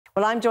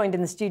Well, I'm joined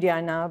in the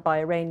studio now by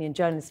Iranian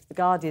journalist of The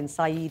Guardian,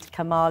 Saeed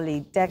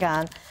Kamali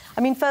Dehghan.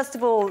 I mean, first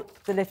of all,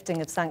 the lifting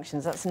of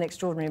sanctions, that's an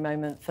extraordinary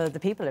moment for the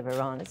people of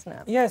Iran, isn't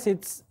it? Yes,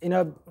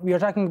 we are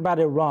talking about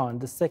Iran,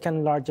 the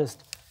second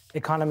largest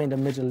economy in the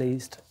Middle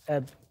East,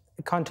 a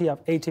country of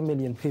 80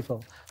 million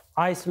people,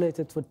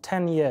 isolated for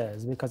 10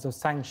 years because of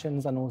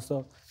sanctions and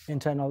also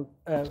internal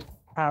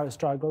power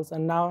struggles.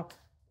 And now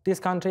this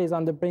country is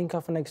on the brink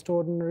of an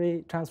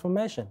extraordinary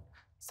transformation.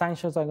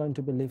 Sanctions are going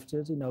to be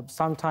lifted,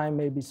 sometime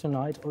maybe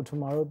tonight or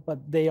tomorrow, but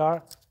they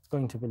are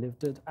going to be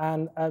lifted.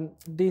 And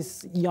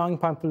this young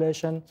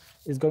population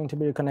is going to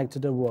be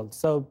reconnected to the world.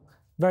 So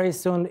very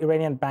soon,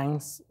 Iranian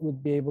banks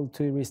would be able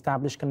to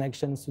reestablish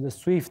connections to the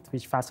SWIFT,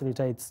 which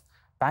facilitates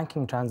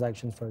banking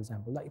transactions, for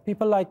example. Like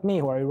people like me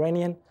who are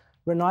Iranian,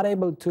 we're not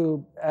able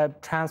to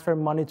transfer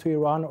money to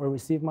Iran or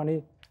receive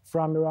money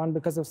from Iran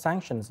because of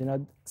sanctions.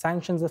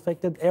 Sanctions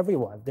affected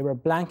everyone. There were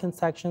blanket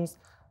sanctions.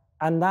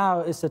 And now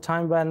is the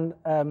time when,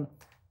 I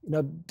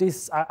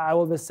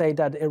always say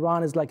that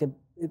Iran is like it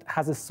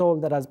has a soul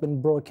that has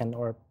been broken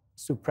or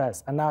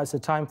suppressed. And now it's the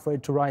time for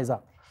it to rise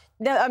up.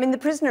 No, I mean, the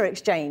prisoner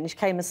exchange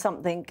came as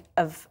something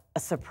of a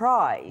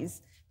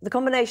surprise. The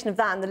combination of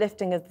that and the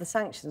lifting of the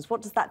sanctions,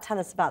 what does that tell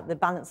us about the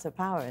balance of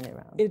power in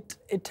Iran?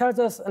 It tells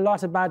us a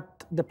lot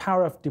about the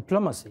power of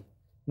diplomacy.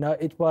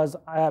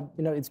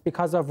 It's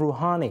because of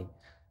Rouhani,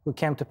 who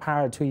came to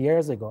power 2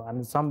 years ago,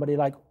 and somebody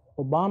like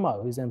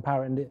Obama, who's in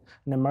power in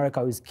America,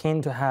 who's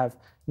keen to have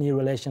new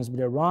relations with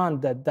Iran,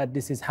 that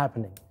this is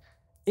happening.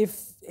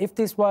 If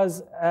this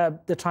was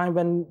the time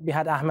when we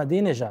had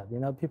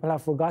Ahmadinejad, people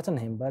have forgotten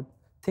him, but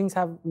things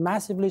have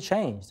massively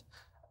changed,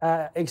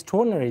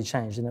 extraordinarily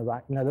changed in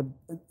Iraq.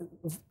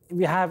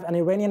 We have an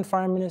Iranian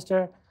foreign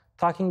minister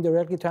talking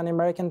directly to an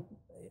American,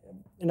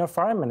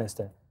 foreign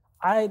minister.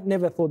 I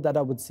never thought that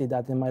I would see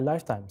that in my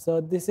lifetime. So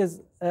this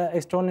is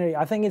extraordinary.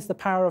 I think it's the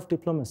power of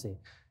diplomacy.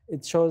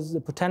 It shows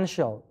the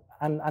potential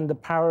and the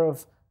power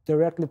of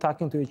directly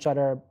talking to each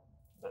other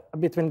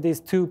between these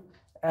two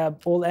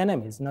old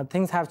enemies.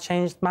 Things have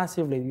changed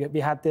massively.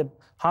 We had the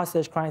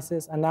hostage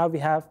crisis, and now we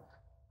have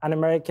an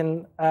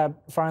American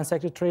foreign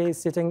secretary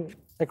sitting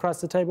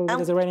across the table with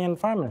his Iranian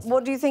foreign minister.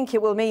 What do you think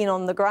it will mean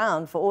on the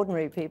ground for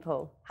ordinary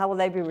people? How will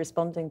they be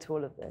responding to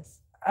all of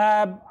this?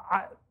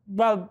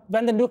 Well,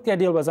 when the nuclear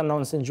deal was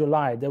announced in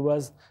July, there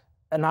was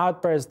an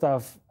outburst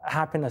of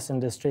happiness in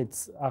the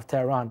streets of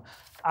Tehran.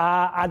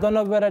 I don't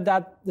know whether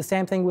the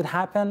same thing would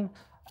happen.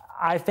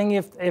 I think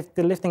if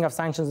the lifting of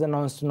sanctions is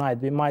announced tonight,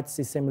 we might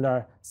see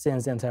similar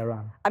scenes in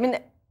Tehran. I mean,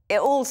 it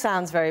all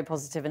sounds very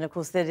positive, and of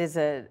course that is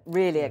a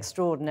really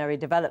extraordinary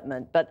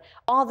development. But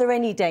are there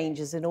any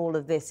dangers in all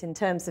of this in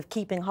terms of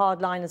keeping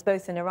hardliners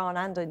both in Iran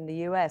and in the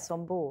US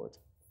on board?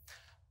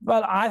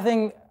 Well, I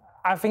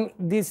think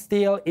this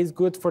deal is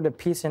good for the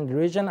peace in the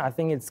region. I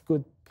think it's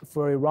good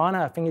for Iran.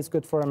 I think it's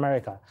good for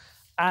America.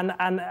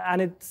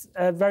 And it's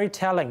very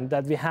telling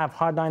that we have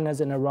hardliners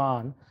in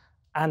Iran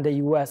and the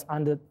US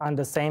on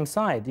the same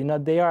side.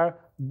 They are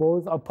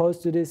both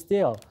opposed to this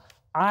deal.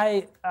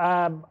 I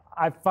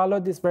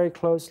followed this very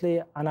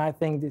closely, and I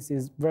think this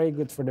is very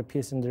good for the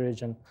peace in the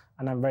region,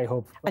 and I'm very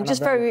hopeful. And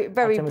just very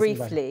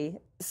briefly,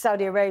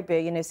 Saudi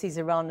Arabia, sees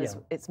Iran as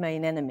its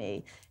main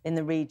enemy in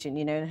the region,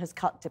 and has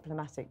cut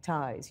diplomatic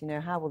ties.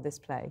 How will this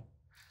play?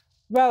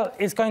 Well,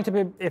 it's going to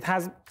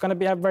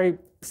be a very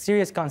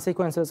serious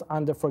consequences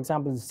under, for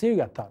example, the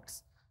Syria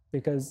talks,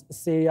 because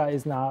Syria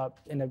is now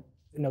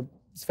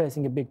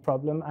facing a big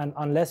problem, and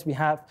unless we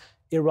have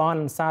Iran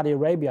and Saudi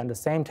Arabia on the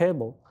same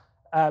table,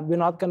 we're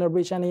not going to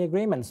reach any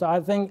agreement. So I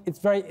think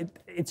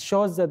it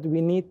shows that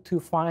we need to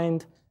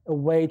find a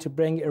way to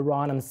bring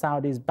Iran and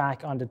Saudis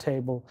back on the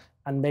table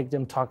and make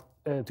them talk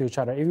to each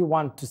other if we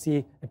want to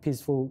see a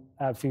peaceful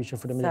future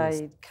for the Middle East.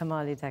 Saeed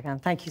Kamali Dehghan,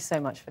 thank you so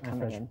much for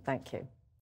coming in. Thank you.